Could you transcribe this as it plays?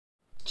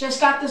Just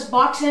got this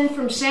box in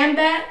from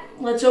Sambat.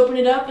 Let's open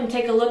it up and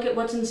take a look at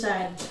what's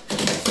inside.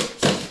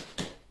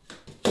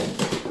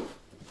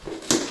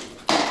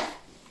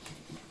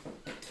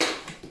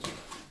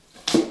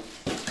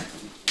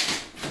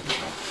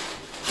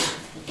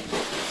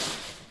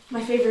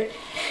 My favorite.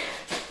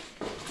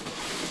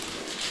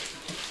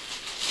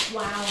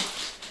 Wow.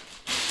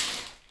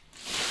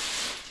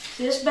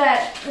 See, this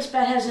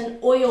bat has an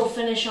oil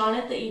finish on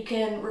it that you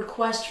can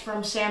request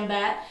from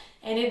Sambat,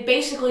 and it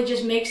basically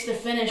just makes the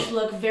finish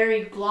look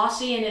very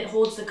glossy, and it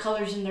holds the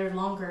colors in there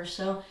longer.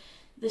 So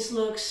this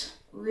looks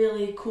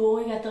really cool.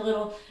 We got the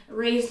little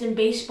raised in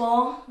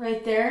baseball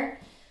right there.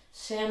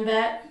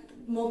 Sambat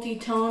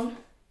multi-tone.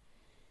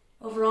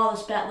 Overall,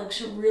 this bat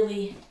looks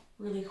really,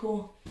 really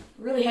cool.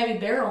 Really heavy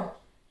barrel.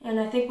 And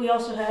I think we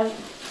also have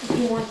a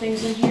few more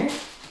things in here.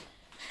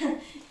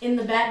 In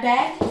the bat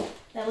bag.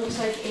 That looks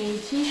like a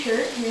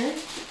t-shirt here.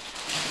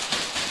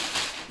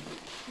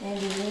 And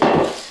it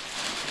is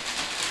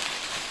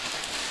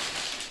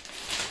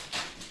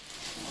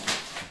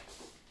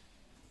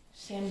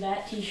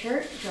Sambat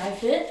t-shirt, dry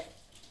fit.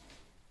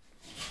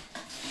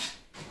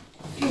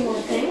 A few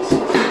more things.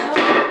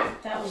 Oh,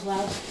 that was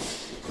loud.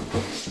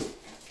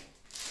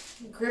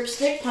 Grip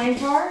stick, pine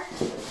tar.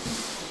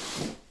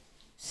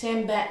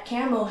 Sambat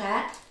camo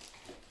hat.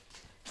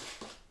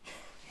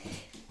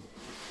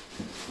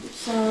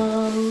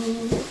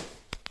 Some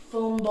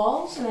foam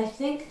balls, and I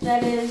think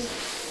that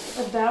is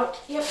about,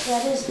 yep,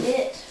 that is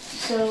it.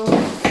 So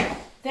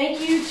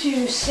thank you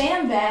to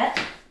Sambat.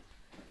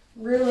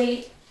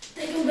 Really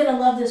think I'm gonna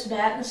love this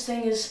bat. This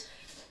thing is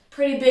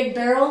pretty big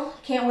barrel.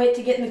 Can't wait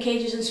to get in the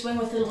cages and swing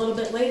with it a little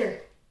bit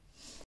later.